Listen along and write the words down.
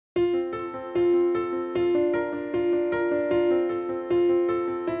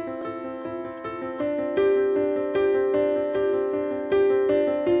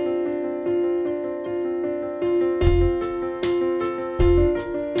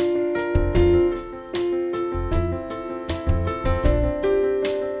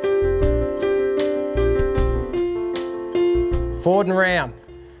Forward and round.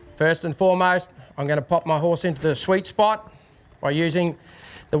 First and foremost, I'm going to pop my horse into the sweet spot by using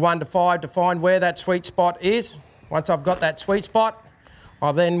the 1 to 5 to find where that sweet spot is. Once I've got that sweet spot,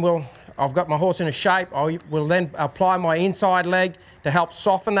 I've got my horse in a shape. I will then apply my inside leg to help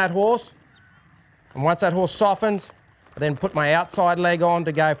soften that horse. And once that horse softens, I then put my outside leg on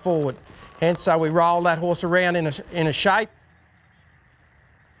to go forward. Hence, so we roll that horse around in a shape.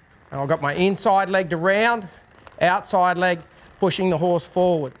 And I've got my inside leg to round, outside leg pushing the horse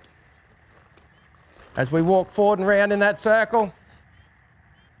forward. As we walk forward and round in that circle,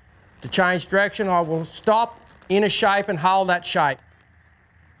 to change direction, I will stop in a shape and hold that shape,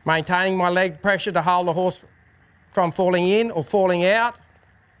 maintaining my leg pressure to hold the horse from falling in or falling out.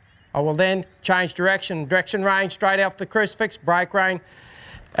 I will then change direction range straight off the crucifix, break rein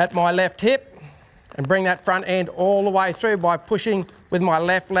at my left hip, and bring that front end all the way through by pushing with my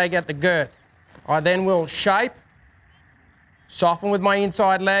left leg at the girth. I then will shape, soften with my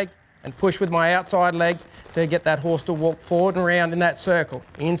inside leg, and push with my outside leg to get that horse to walk forward and round in that circle.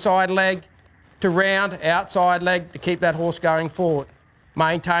 Inside leg to round, outside leg to keep that horse going forward,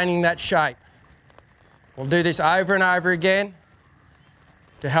 maintaining that shape. We'll do this over and over again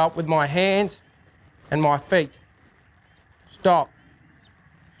to help with my hands and my feet. Stop.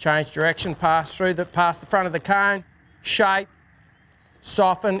 Change direction, past the front of the cone, shape,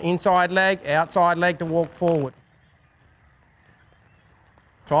 soften, inside leg, outside leg to walk forward.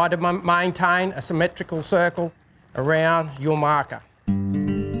 Try to maintain a symmetrical circle around your marker.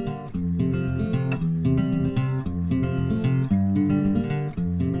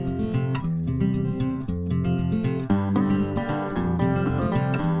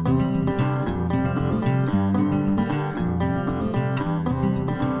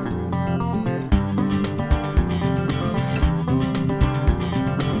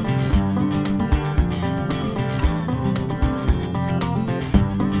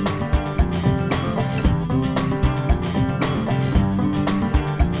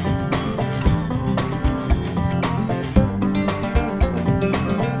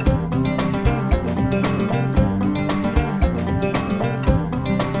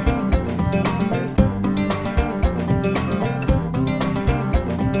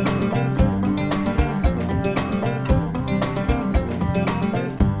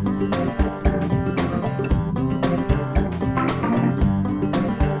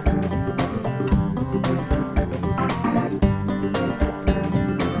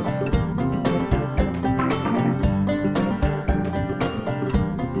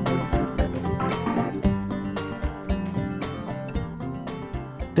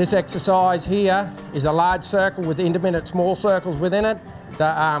 This exercise here is a large circle with intermittent small circles within it.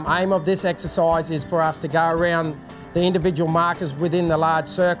 The aim of this exercise is for us to go around the individual markers within the large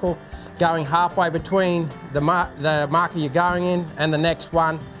circle, going halfway between the marker you're going in and the next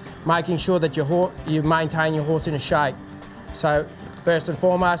one, making sure that you maintain your horse in a shape. So first and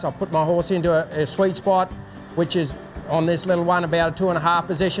foremost, I'll put my horse into a sweet spot, which is on this little one about a 2.5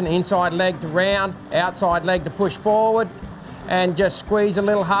 position, inside leg to round, outside leg to push forward, and just squeeze a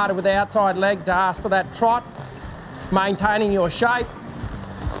little harder with the outside leg to ask for that trot, maintaining your shape.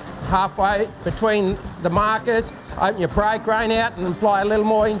 Halfway between the markers, open your break rein out and apply a little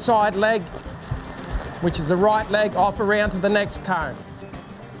more inside leg, which is the right leg, off around to the next cone.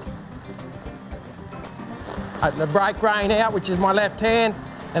 Open the break rein out, which is my left hand,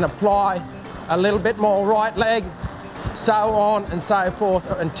 and apply a little bit more right leg, so on and so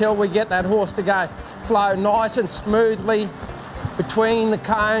forth until we get that horse to go flow nice and smoothly between the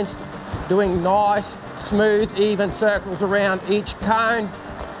cones, doing nice, smooth, even circles around each cone.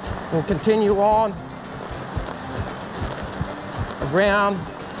 We'll continue on around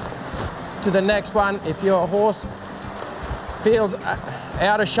to the next one. If your horse feels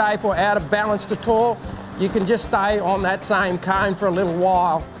out of shape or out of balance at all, you can just stay on that same cone for a little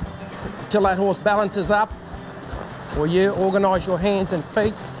while until that horse balances up, or you organise your hands and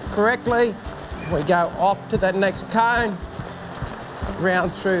feet correctly. We go off to that next cone,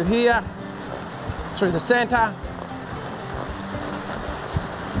 round through here, through the centre.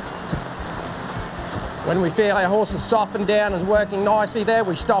 When we feel our horse is softened down and working nicely there,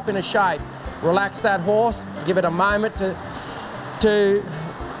 we stop in a shape. Relax that horse, give it a moment to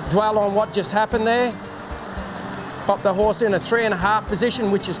dwell on what just happened there. Pop the horse in a 3.5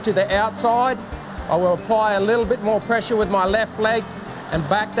 position, which is to the outside. I will apply a little bit more pressure with my left leg and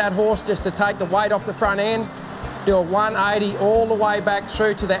back that horse just to take the weight off the front end. Do a 180 all the way back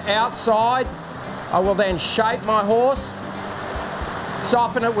through to the outside. I will then shape my horse,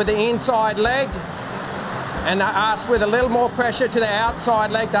 soften it with the inside leg, and ask with a little more pressure to the outside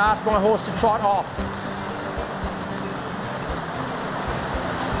leg to ask my horse to trot off.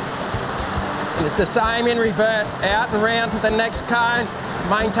 And it's the same in reverse, out and round to the next cone,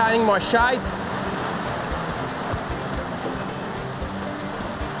 maintaining my shape.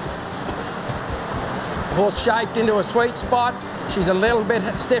 Horse shaped into a sweet spot. She's a little bit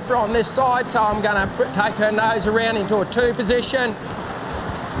stiffer on this side, so I'm going to take her nose around into a 2 position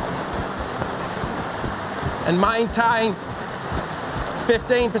and maintain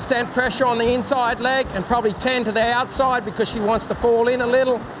 15% pressure on the inside leg and probably 10 to the outside because she wants to fall in a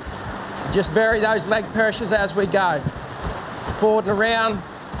little. Just vary those leg pressures as we go. Forward and around.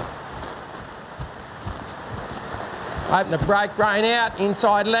 Open the brake rein out,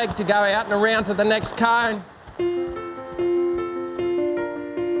 inside leg to go out and around to the next cone.